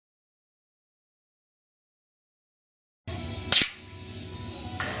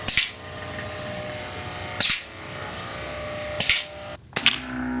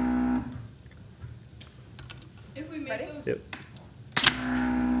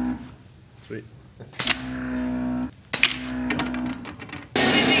Sweet.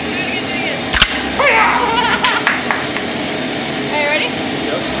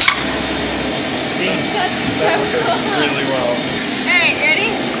 That works really well. Alright, ready?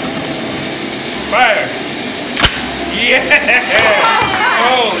 Fire! Yeah!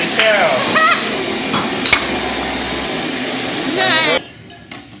 Holy cow! Nice.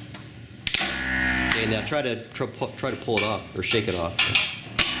 Okay, now try to pull it off or shake it off.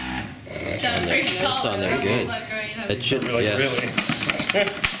 It's on there, good. It should, Like, yeah. really?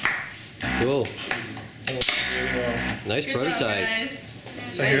 Cool. Really well. Nice prototype.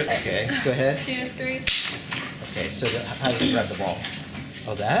 So here's Okay, go ahead. 2, 3. Okay, so how does it grab the ball?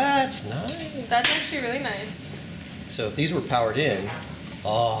 Oh, that's nice. That's actually really nice. So if these were powered in,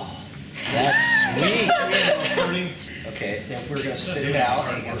 oh, that's sweet. Okay, then if we're gonna spit it out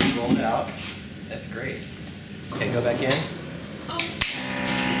or roll it out, that's great. Okay, go back in. Oh.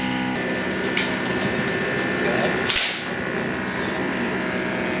 Go ahead.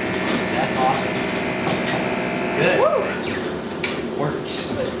 That's awesome. Good. Woo. Works.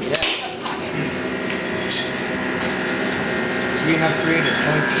 Yeah. We have created a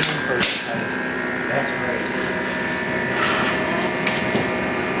function for that's great.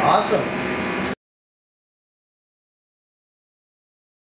 Awesome.